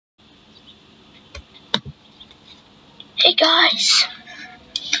guys,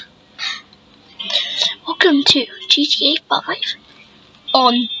 welcome to GTA 5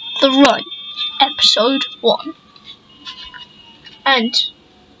 on the Run, episode 1. And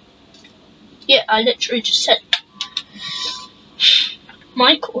yeah, I literally just said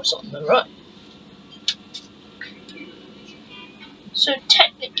Michael's on the run. So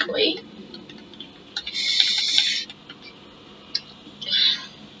technically,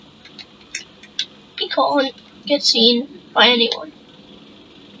 he can't get seen by anyone.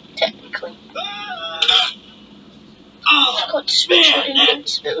 Technically. He's got special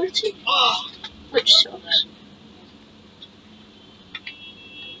invincibility, which sucks.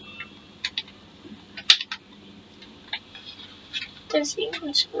 There's the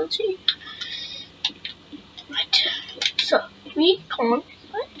invincibility. Right. So we can't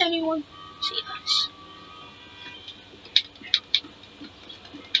let anyone see us.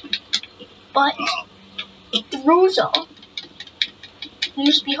 But the rules are you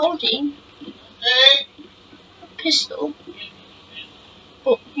must be holding a pistol,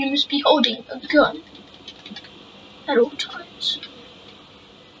 or you must be holding a gun at all times.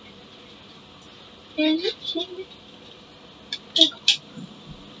 Is it seen?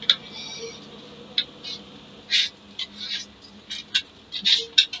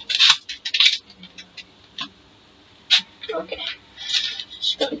 Okay,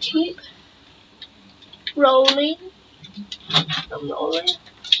 just gonna keep rolling. I'm rolling.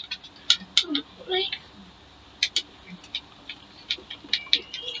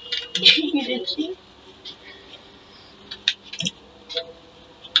 You didn't see?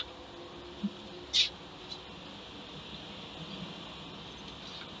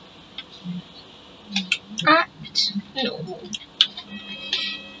 Act normal.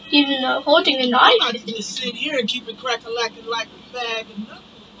 Even though holding a knife. I'm not gonna sit here and keep it crack-a-lacking like a bag of knuckles,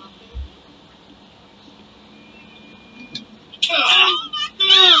 my man. Oh my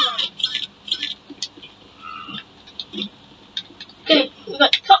God! Okay, we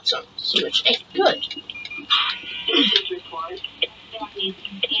got cuts on us, which ain't good.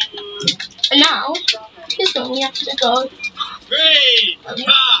 And now, here's when we have to go.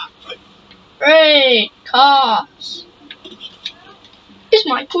 Great cars. Here's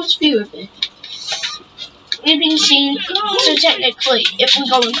Michael's view of it. We've been seen, so technically, if we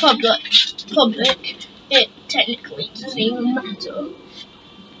go in public, it technically doesn't even matter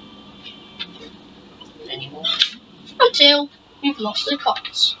anymore. Until we've lost the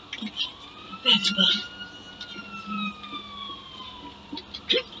cars.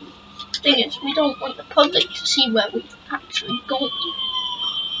 Thing is, we don't want the public to see where we've actually gone.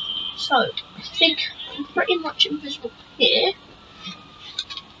 So, I think I'm pretty much invisible here.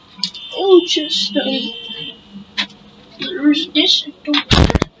 I'll just use this door.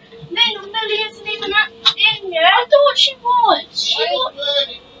 Man, Amelia isn't even in there. I thought she was. She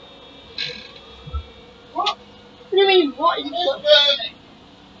was. What? What do you mean, what is burning?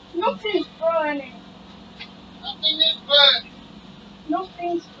 Nothing's burning. Nothing is burning.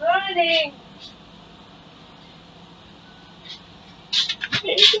 Nothing's burning.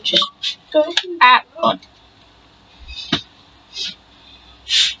 Maybe we could just go at God.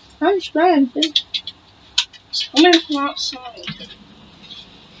 I don't smell anything. It's coming from outside.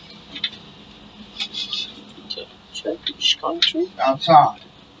 Okay, so I just go to Outside.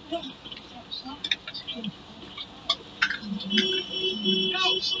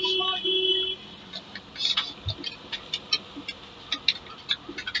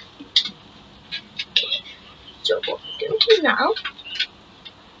 So what we're going to do now,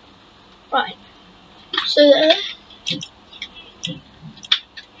 right, so there,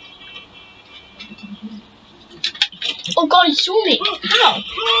 oh God, he saw me, how?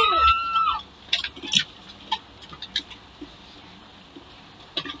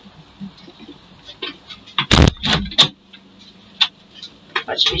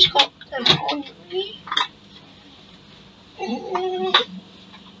 Right, so he's got them on me.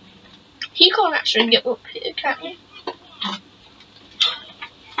 He can't actually get up here, can he?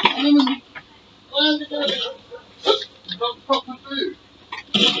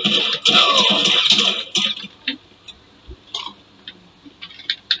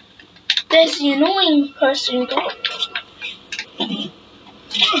 There's the annoying person going.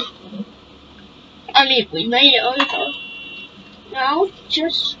 I mean, we made it over. Now,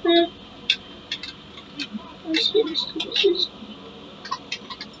 just let's see this is.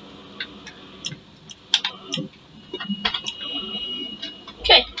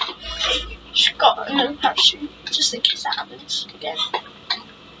 Okay, just got another parachute, just in case that happens again.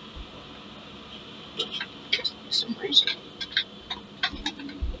 For some reason.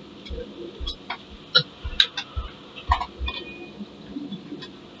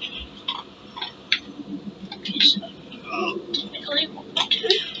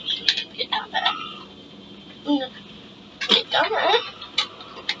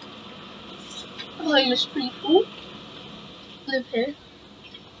 famous people live here.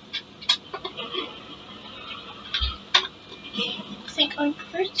 I think I'm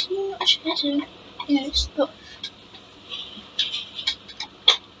pretty much hidden in this bush.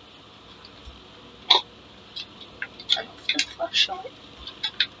 Turn off the flashlight.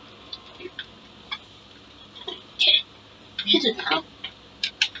 Okay, hidden now.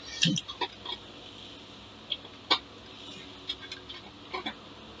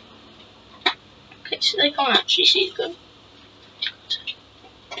 Okay, so they can't actually see them.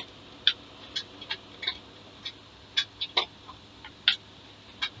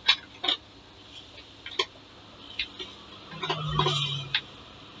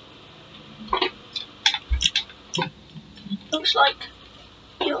 Looks like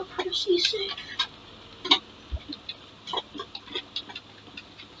you're pretty safe.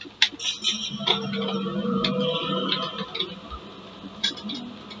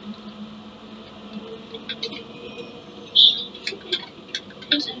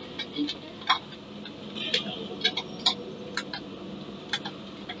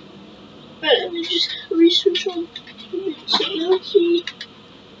 Right, let me just research on invincibility.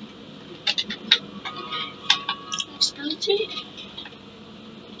 Invincibility.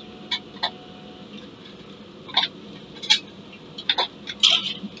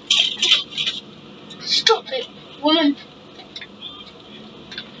 Stop it, woman.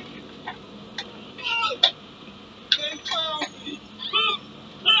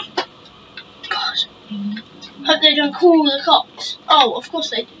 God. Hope they don't call the cops. Oh, of course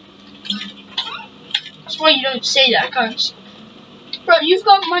they do. That's why you don't say that, guys. Bro, you've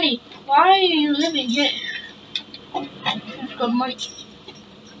got money. Why are you living here? You've got money.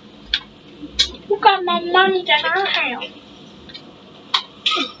 You got more money than I have.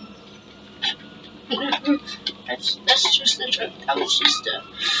 That's just a joke. That was just to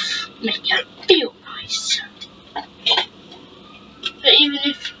make you feel nice. But even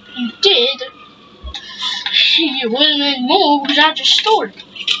if you did, you wouldn't make more because I just stole it.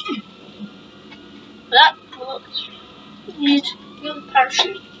 But that works. You need another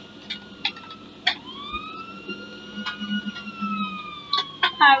parachute.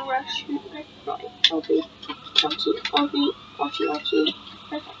 Parachute. Right. I'll be.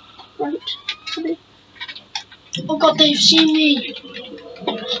 Right. Oh god, they've seen me.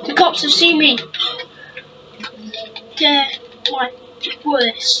 The cops have seen me. They're my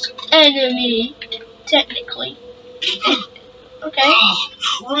worst enemy, technically. Okay. Oh,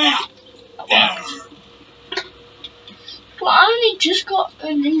 crap. Well, I only just got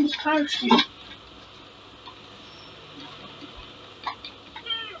an English parachute.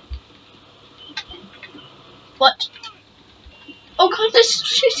 What? Oh god, they're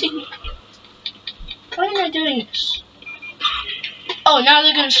shooting me. Why am I doing this? Oh, now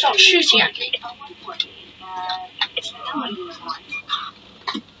they're gonna start shooting at me. Oh!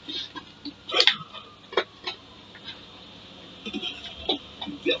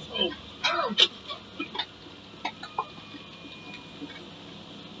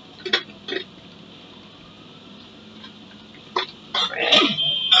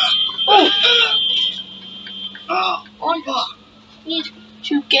 I need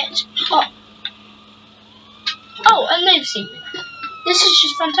to get up. Oh, and they've seen me. This is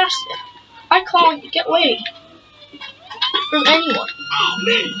just fantastic. I can't get away from anyone.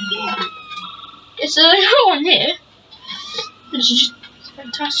 It's no one here. This is just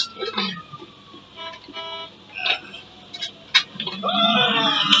fantastic.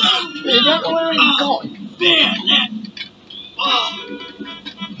 They don't know where I'm going.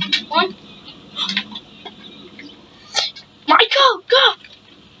 One. Michael, go!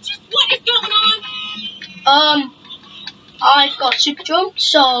 What is going on? I've got super jump,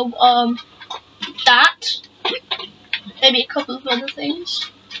 so that. Maybe a couple of other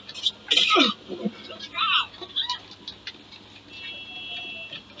things.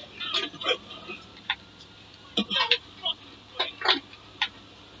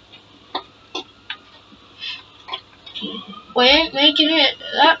 We ain't making it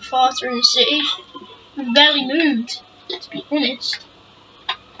that far through the city. We've barely moved, to be honest.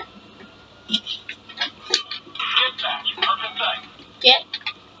 Yeah.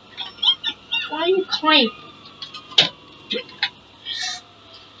 Why are you climbing?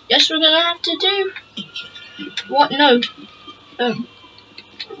 Guess we're gonna have to do what no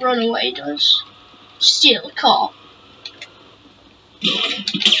runaway does. Steal a car.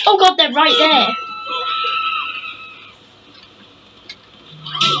 Oh god, they're right there.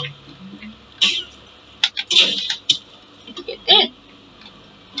 Get in.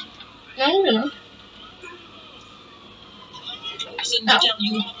 No. Person to tell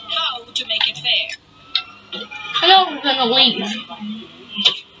you how to make it fair. I know we're gonna leave.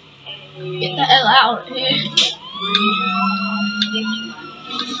 Get the hell out of here.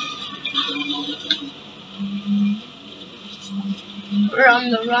 We're on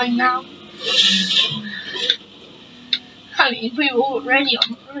the run now. I mean, we were already on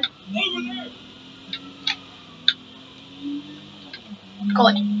the run.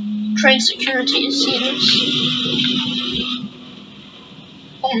 God, train security is serious.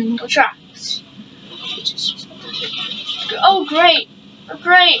 On the tracks. Oh, great. Oh,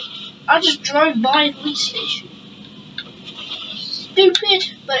 great. I just drove by a police station.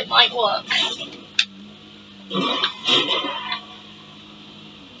 Stupid, but it might work.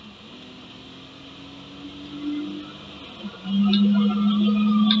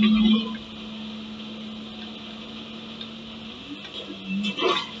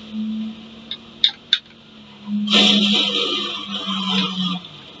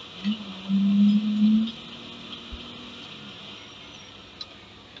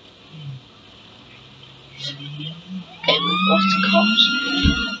 Okay, we've lost the cops.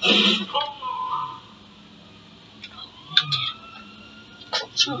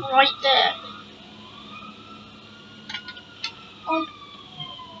 Cops are right there. On.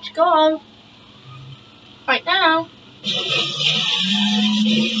 Let's go. Right now.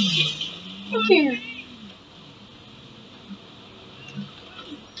 Okay.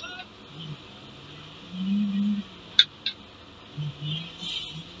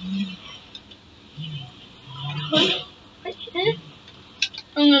 Right here.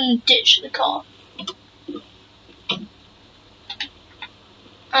 I'm gonna ditch the car.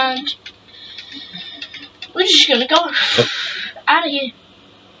 And we're just gonna go out of here.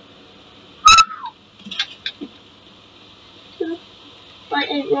 Right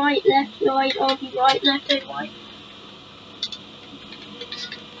and right, left, right, I'll be right, left and right.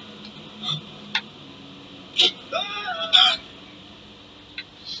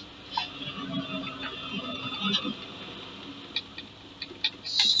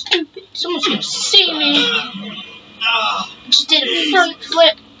 Stupid, someone's gonna see me. Just did a front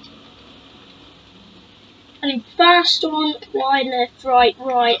flip. And then fast on, Y, left, right,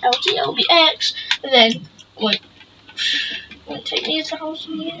 LT, LBX, and then wait. Won't take me as a house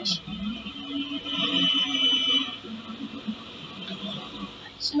in years.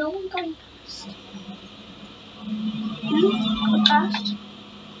 Is no one going past? You going past?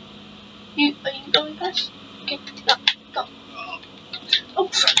 Are you going past? Okay, go. Oh,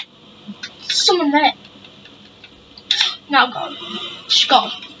 someone there. Now go. Just go.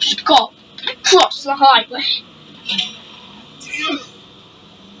 Just go. Cross the highway.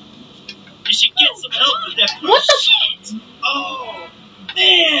 You should get some help with that. What the shit? Oh,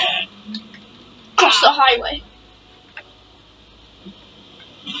 man. Cross the highway.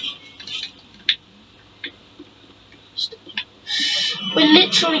 We're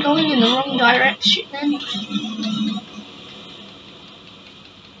literally going in the wrong direction then.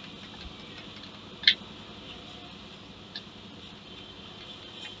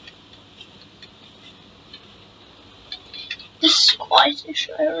 This is quietish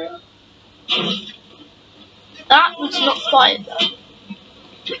area. That was not quiet though.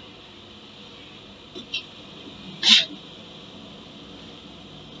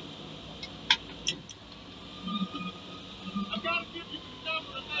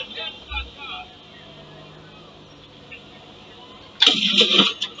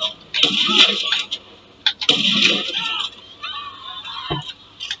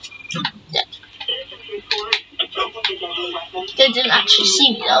 They didn't actually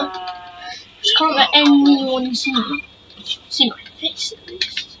see me though. Just can't let anyone see me. See my face at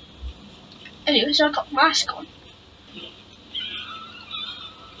least. Anyway, so I got my mask on.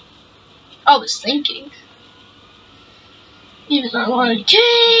 I was thinking. Even though I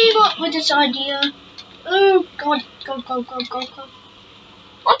came up with this idea. Oh god, go. Onto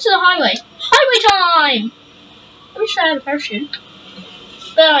the highway. Highway time! I wish I had a parachute.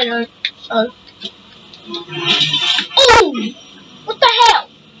 But I don't, so. Oh! What the hell?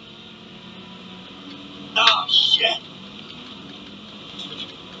 Oh, shit.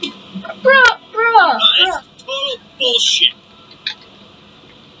 Bruh. That's total bullshit.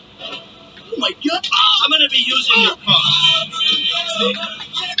 Oh my god. I'm gonna be using your car.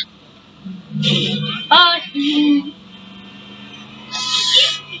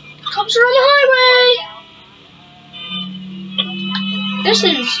 Cops are on the highway! This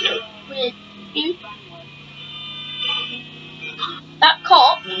is weird. That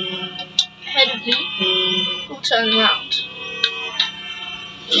cop ahead of me will turn around.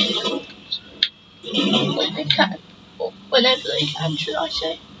 When they can. Or whenever they can, should I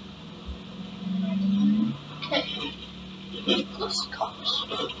say. Okay. Plus the cops.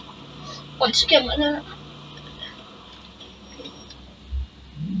 Once again, we're gonna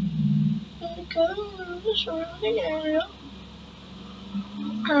go around the surrounding area.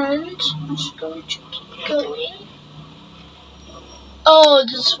 And I'm just going to keep going. Oh,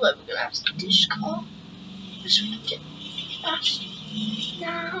 this is where we're gonna have to get this car. So we can get fast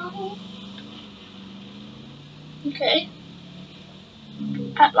now. Okay.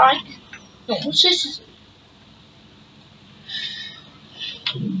 At like normal citizens.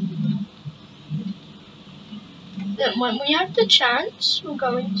 Then when we have the chance, we're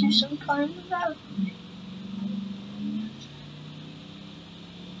going to some kind of road.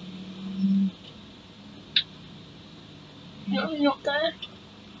 No, not there.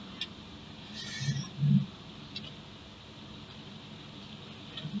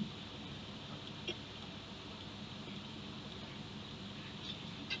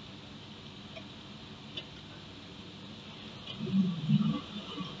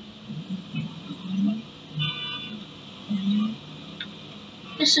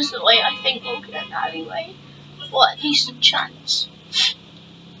 This is the way I think we'll get an alleyway. Or at least a chance.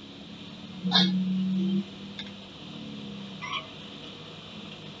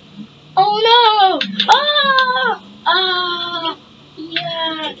 Oh no! Ah! Ah!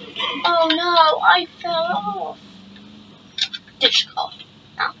 Yeah! Oh no! I fell off! Ditch car.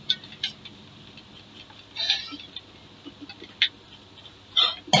 Now.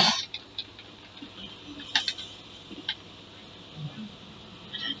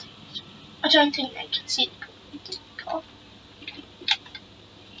 I don't think they can see the car.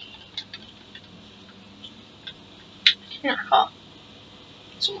 In a car.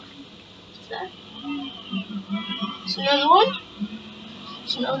 Somewhere. There. There's another one.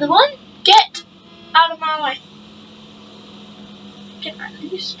 There's another one. Get out of my way. Get at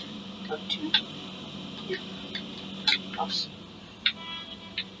least go to your house.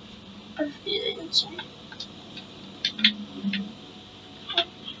 I feel it inside.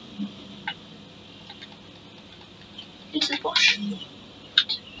 Into the bush.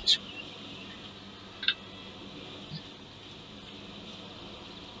 This way.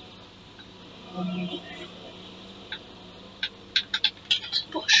 Into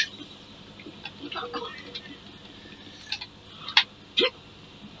the bush. Oh, God.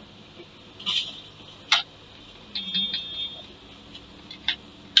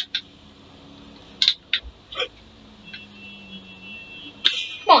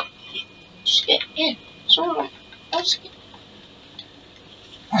 Come on. Just get in. It's alright. Let's get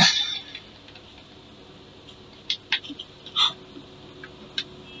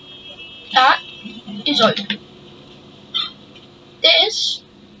that is open. This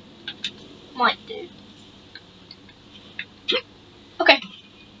might do. Okay.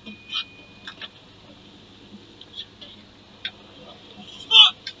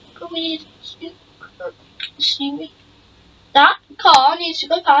 Please see me. That car needs to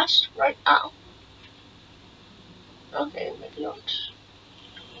go past right now. Okay, maybe not.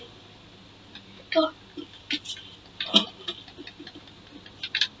 Go.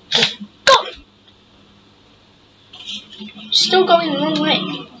 Go! Still going the wrong way.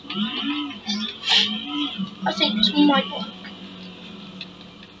 I think this might work.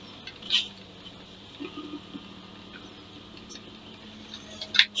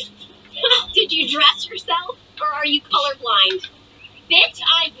 Did you dress yourself, or are you colorblind? Bitch,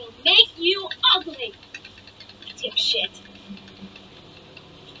 I will make you ugly. Dipshit.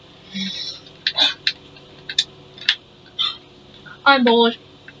 I'm bored.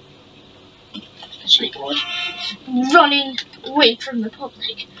 Especially bored. Running away from the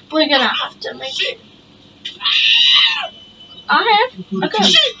public. We're gonna have to make it. I have.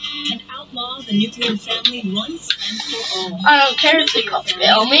 Okay. And outlaw the nuclear family once and for all. I don't care if the cops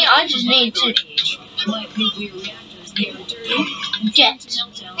bail me. I just need to Like nuclear reactors, they are dirty. get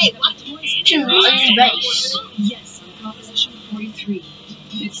to my base. Yes, on Proposition 43.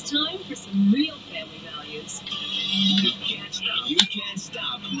 It's time for some real family values. You can't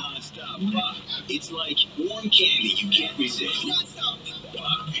stop non-stop pop. It's like warm candy you can't resist. Non-stop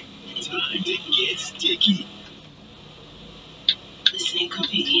pop. Time to get sticky. This ain't gonna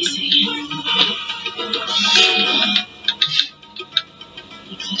be easy.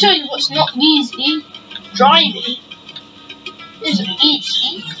 I'll tell you what's not easy. Driving isn't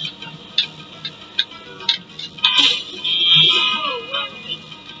easy.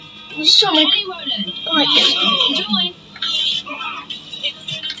 There's so many people like it. Enjoy.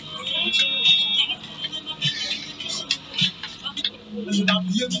 Listen up,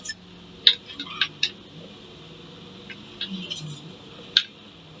 you.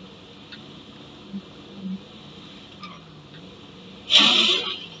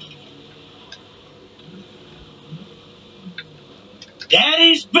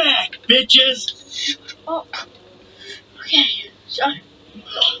 bitches! Oh. Okay, so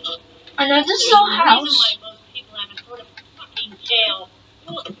I know this is our house, Most people haven't heard of fucking jail.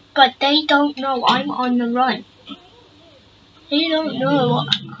 but they don't know I'm on the run. They don't know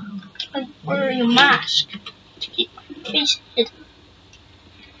I'm wearing a mask to keep my face hidden.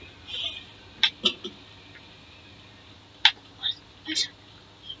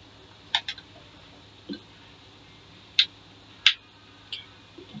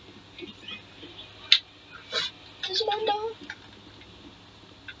 This window.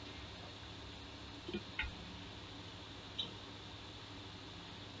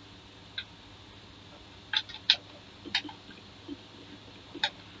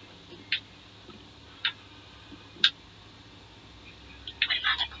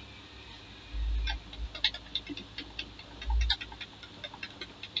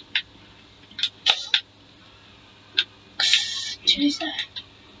 Who's that?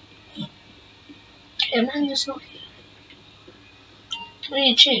 Okay, man, just not here. We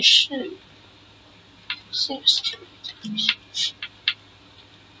need to change soon. Seems too many times.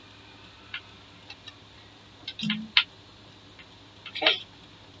 Okay.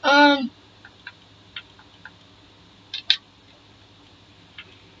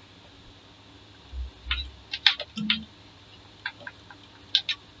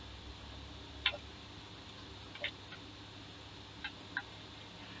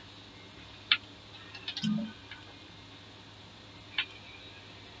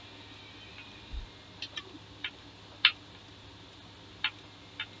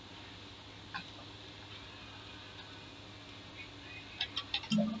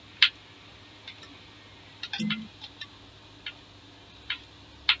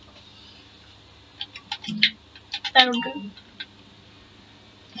 That'll do.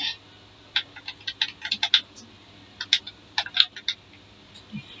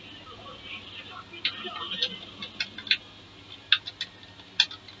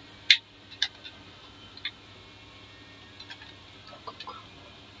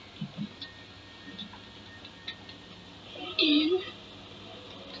 In.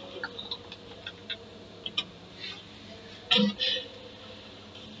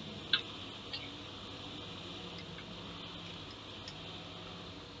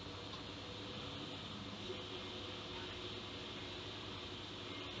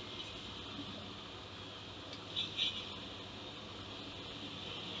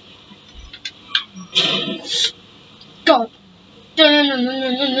 Go. No.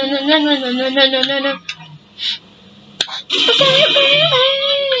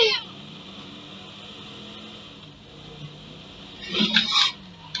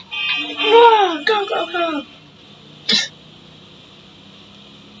 Go.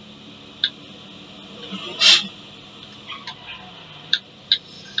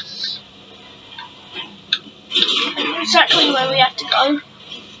 Exactly where we have to go.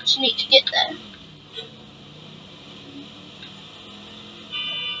 Just need to get there.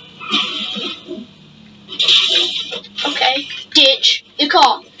 Okay, ditch your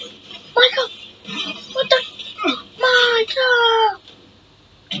car. Michael! What the? Michael!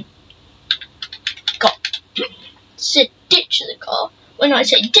 Car. Said ditch the car. When I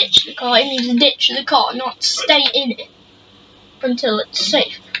say ditch the car, it means ditch the car, not stay in it until it's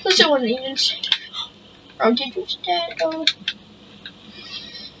safe. Because it wasn't even safe. Or did you stay? Oh.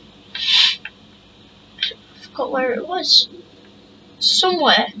 I forgot where it was.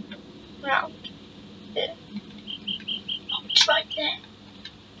 Somewhere around there. Oh, it's right there.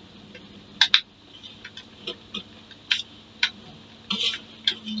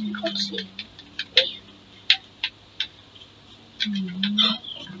 I can't see.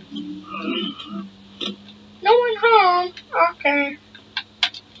 No one home. Okay.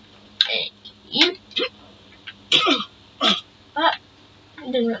 Thank you. That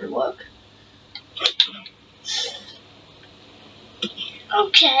didn't really work.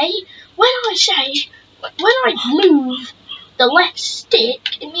 Okay. When I move the left stick,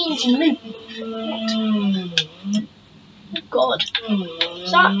 it means move. Oh God.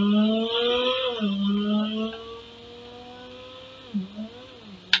 Is that?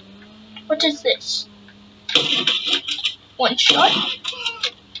 What is this? One shot.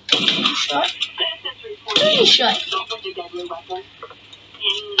 Two shot. Three shot.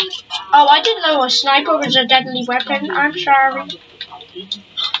 Oh, I didn't know a sniper was a deadly weapon. I'm sorry.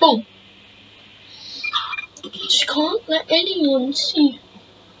 Boom. Just can't let anyone see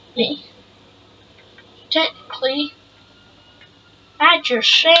me. Technically, I just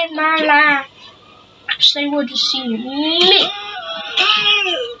saved my life. Because they would have seen me.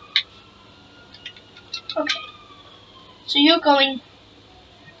 Okay. So you're going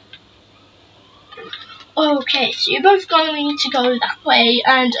Okay, so you're both going to go that way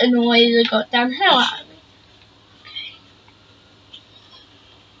and annoy the goddamn hell out of me.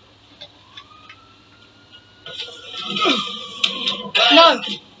 Okay. No!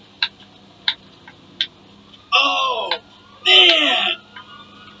 Oh, man!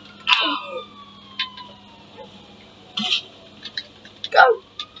 Ow! Go!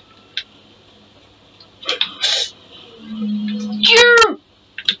 You!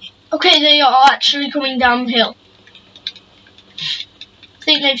 Okay, they are actually coming downhill. I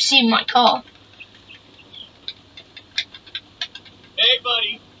think they've seen my car. Hey,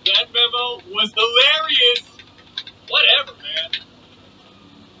 buddy, that memo was hilarious. Whatever,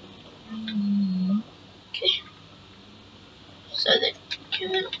 man. Okay. So they've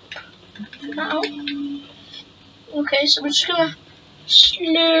given up now. Okay, so we're just gonna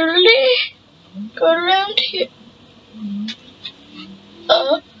slowly go around here.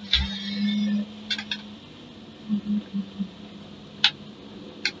 They're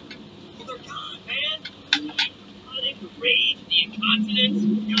gone, man. They could rage, the incontinence.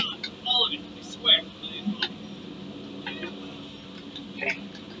 God, all of it, I swear.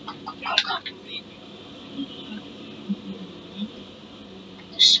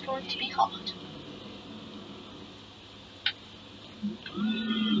 This is going to be hard.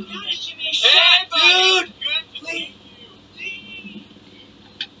 Hey, dude! Good to see you.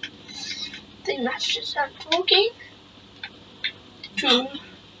 I think that's just that talking. I'm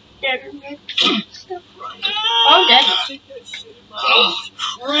dead. Oh,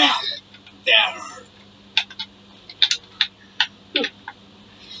 crap! That hurt.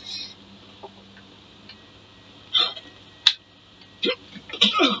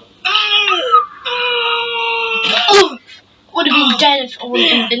 Oh! Would have been dead if I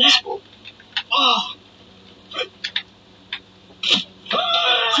wasn't invincible. Oh.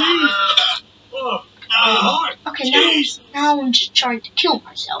 Jesus. Oh, hard. Okay, now I'm just trying to kill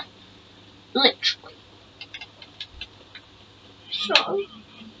myself. Literally. So.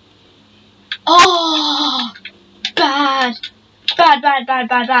 Oh! Bad.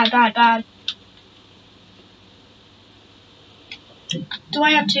 Bad. Do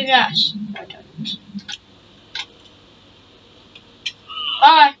I have 2 gas? I don't.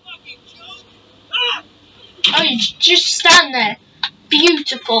 Bye. Oh, you just stand there.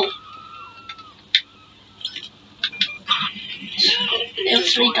 Beautiful. They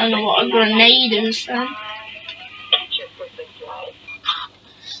obviously don't know what a grenade is then.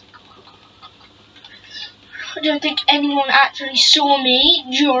 I don't think anyone actually saw me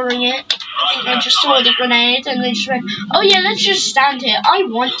during it. I think they just saw the grenade and they just went, oh yeah, let's just stand here. I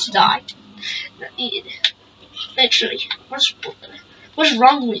want to die. Literally. What's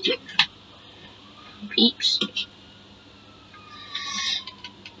wrong with you? Peeps.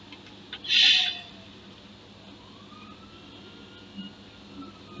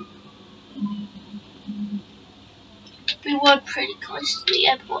 We were pretty close to the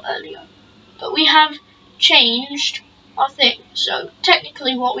airport earlier, but we have changed our thing. So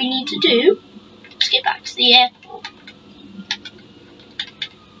technically what we need to do is get back to the airport.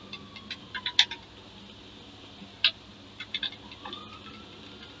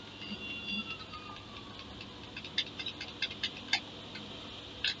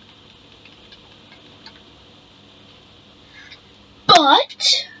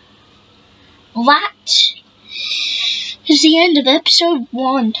 But that is the end of episode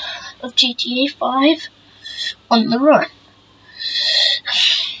 1 of GTA 5 on the run.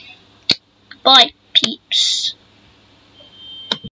 Bye.